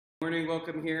Morning,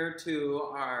 welcome here to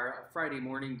our Friday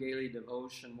morning daily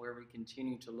devotion where we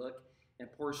continue to look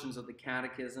at portions of the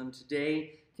Catechism.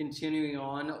 Today, continuing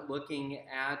on looking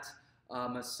at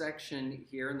a section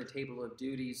here in the Table of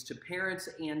Duties to parents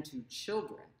and to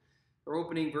children. Our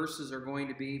opening verses are going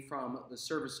to be from the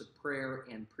Service of Prayer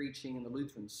and Preaching in the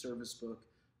Lutheran Service Book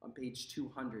on page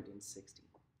 260.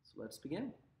 So let's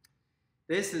begin.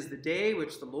 This is the day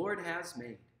which the Lord has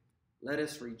made. Let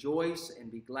us rejoice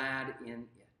and be glad in it.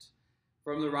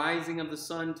 From the rising of the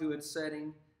sun to its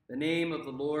setting, the name of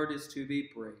the Lord is to be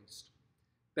praised.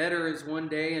 Better is one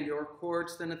day in your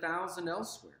courts than 1,000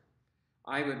 elsewhere.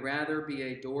 I would rather be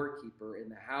a doorkeeper in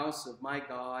the house of my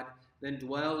God than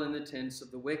dwell in the tents of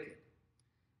the wicked.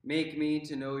 Make me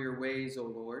to know your ways, O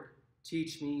Lord.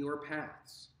 Teach me your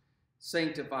paths.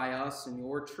 Sanctify us in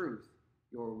your truth.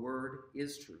 Your word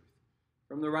is truth.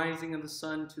 From the rising of the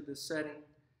sun to the setting,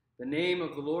 the name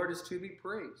of the Lord is to be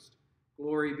praised.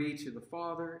 Glory be to the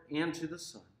Father, and to the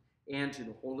Son, and to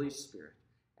the Holy Spirit,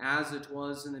 as it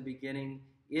was in the beginning,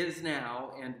 is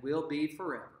now, and will be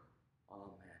forever.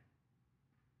 Amen.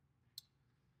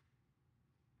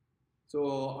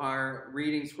 So our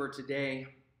readings for today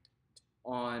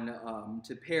on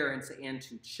to parents and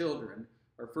to children.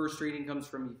 Our first reading comes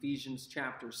from Ephesians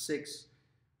chapter 6,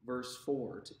 verse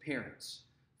 4, to parents.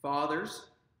 Fathers,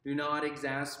 do not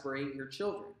exasperate your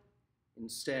children.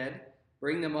 Instead,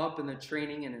 bring them up in the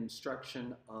training and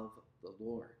instruction of the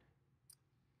Lord.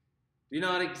 Do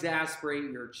not exasperate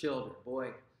your children. Boy,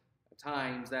 at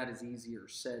times that is easier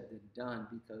said than done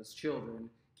because children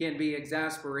can be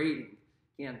exasperating,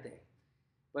 can't they?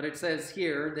 But it says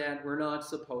here that we're not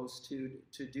supposed to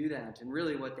do that. And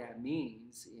really what that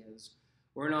means is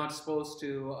we're not supposed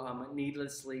to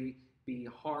needlessly be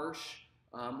harsh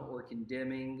or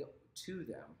condemning to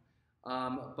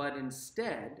them. But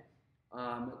instead,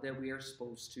 that we are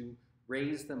supposed to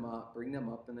raise them up, bring them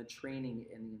up in the training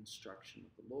and the instruction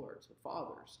of the Lord. So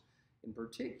fathers, in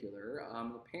particular,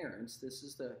 the parents, this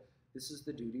is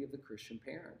the duty of the Christian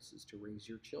parents, is to raise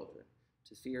your children,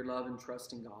 to fear, love, and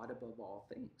trust in God above all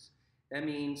things. That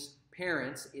means,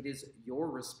 parents, it is your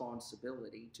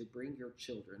responsibility to bring your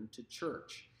children to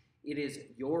church. It is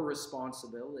your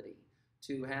responsibility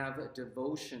to have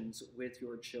devotions with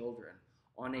your children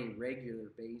on a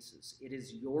regular basis. It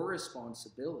is your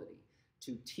responsibility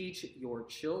to teach your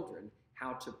children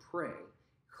how to pray,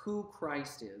 who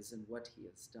Christ is and what he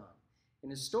has done.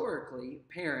 And historically,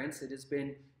 parents, it has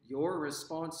been your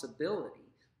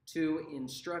responsibility to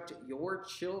instruct your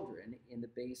children in the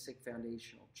basic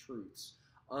foundational truths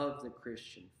of the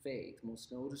Christian faith,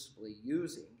 most noticeably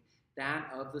using that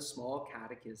of the small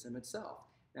catechism itself.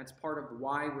 That's part of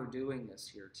why we're doing this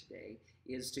here today,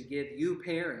 is to give you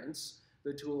parents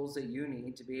the tools that you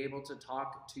need to be able to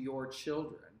talk to your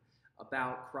children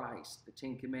about Christ, the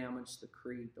Ten Commandments, the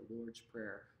Creed, the Lord's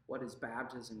Prayer, what is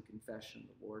baptism, confession,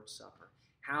 the Lord's Supper.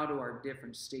 How do our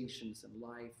different stations in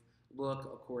life look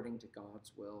according to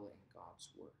God's will and God's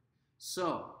word?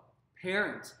 So,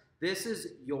 parents, this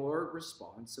is your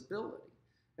responsibility.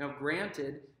 Now,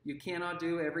 granted, you cannot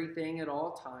do everything at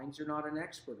all times. You're not an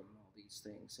expert on all these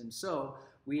things. And so,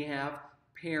 we have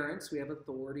parents, we have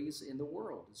authorities in the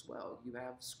world as well. You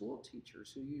have school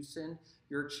teachers who you send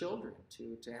your children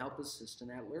to help assist in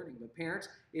that learning. But parents,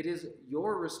 it is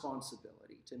your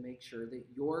responsibility to make sure that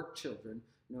your children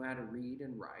know how to read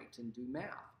and write and do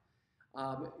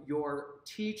math. Your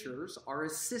teachers are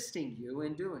assisting you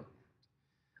in doing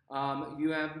that.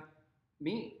 You have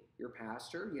me, your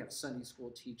pastor, you have Sunday school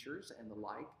teachers and the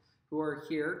like, who are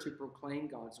here to proclaim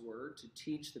God's word, to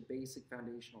teach the basic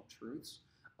foundational truths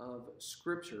of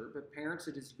Scripture. But parents,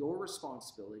 it is your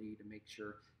responsibility to make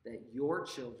sure that your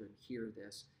children hear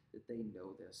this, that they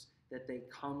know this, that they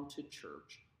come to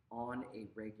church on a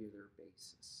regular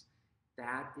basis.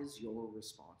 That is your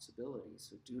responsibility.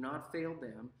 So do not fail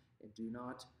them and do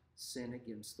not sin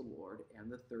against the Lord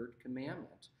and the third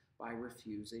commandment by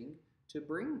refusing to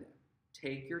bring them.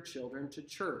 Take your children to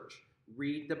church.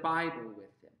 Read the Bible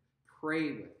with them.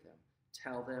 Pray with them.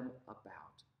 Tell them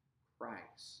about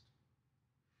Christ.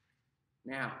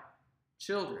 Now,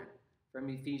 children, from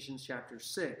Ephesians chapter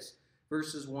 6,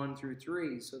 verses 1 through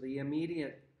 3. So the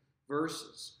immediate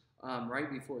verses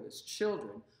right before this.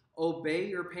 Children, obey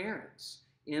your parents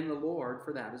in the Lord,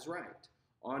 for that is right.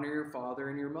 Honor your father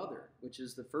and your mother, which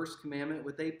is the first commandment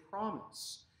with a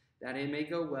promise, that it may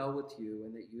go well with you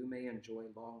and that you may enjoy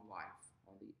long life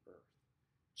on the earth.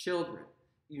 Children,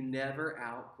 you never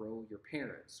outgrow your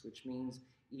parents, which means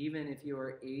even if you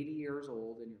are 80 years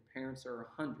old and your parents are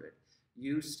 100,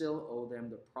 you still owe them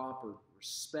the proper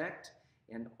respect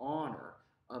and honor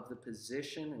of the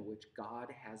position in which God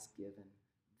has given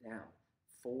them.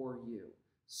 for you.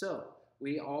 So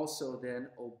we also then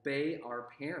obey our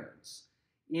parents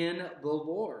in the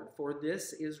Lord, for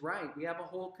this is right. We have a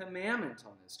whole commandment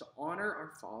on this, to honor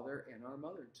our father and our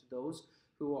mother, to those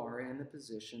who are in the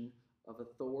position of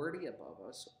authority above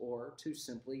us, or to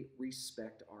simply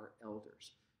respect our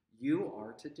elders. You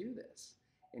are to do this,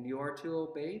 and you are to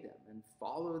obey them and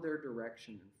follow their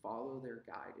direction and follow their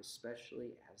guide,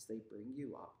 especially as they bring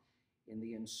you up in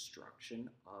the instruction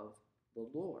of the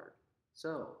Lord.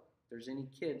 So, if there's any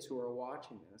kids who are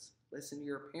watching this, listen to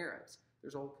your parents.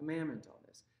 There's a whole commandment on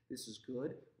this. This is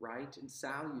good, right, and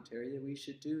salutary that we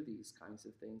should do these kinds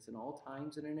of things in all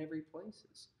times and in every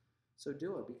places. So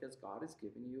do it, because God has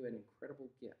given you an incredible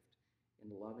gift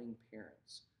in loving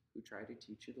parents who try to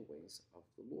teach you the ways of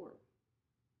the Lord.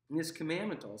 And this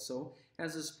commandment also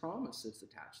has this promise that's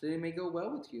attached, that it may go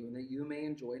well with you and that you may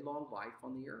enjoy long life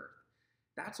on the earth.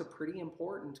 That's a pretty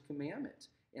important commandment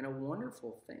and a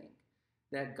wonderful thing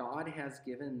that God has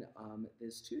given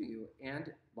this to you.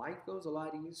 And life goes a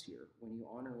lot easier when you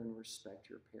honor and respect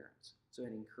your parents. So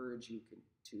I'd encourage you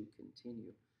to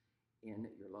continue in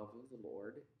your love of the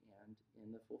Lord and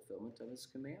in the fulfillment of his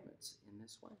commandments in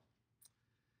this way.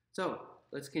 So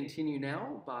let's continue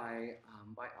now by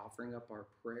offering up our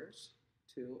prayers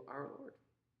to our Lord.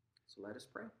 So let us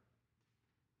pray.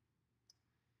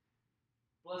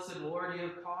 Blessed Lord, you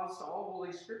have caused all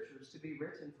holy scriptures to be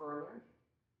written for our learning.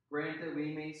 Grant that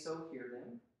we may so hear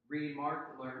them, read,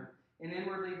 mark, learn, and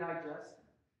inwardly digest them,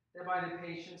 that by the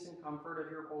patience and comfort of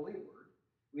your holy word,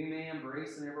 we may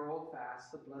embrace and ever hold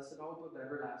fast the blessed hope of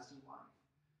everlasting life.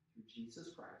 Through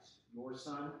Jesus Christ, your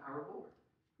Son, our Lord,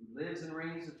 who lives and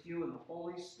reigns with you in the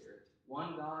Holy Spirit,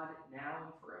 one God, now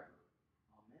and forever.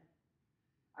 Amen.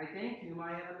 I thank you,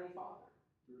 my heavenly Father,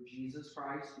 through Jesus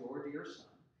Christ, your dear Son,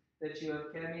 that you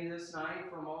have kept me this night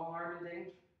from all harm and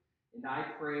danger. And I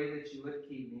pray that you would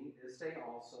keep me this day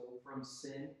also from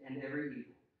sin and every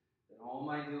evil, that all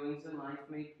my doings in life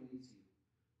may please you.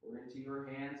 For into your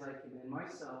hands I commend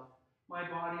myself, my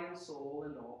body and soul,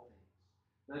 and all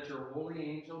things. Let your holy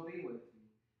angel be with me,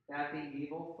 that the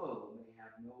evil foe may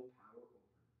have no power over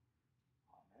me.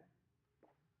 Amen.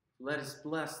 Let us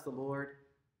bless the Lord.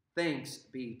 Thanks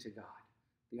be to God,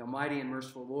 the Almighty and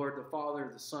merciful Lord, the Father,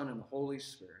 the Son, and the Holy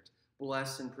Spirit,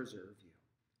 bless and preserve you.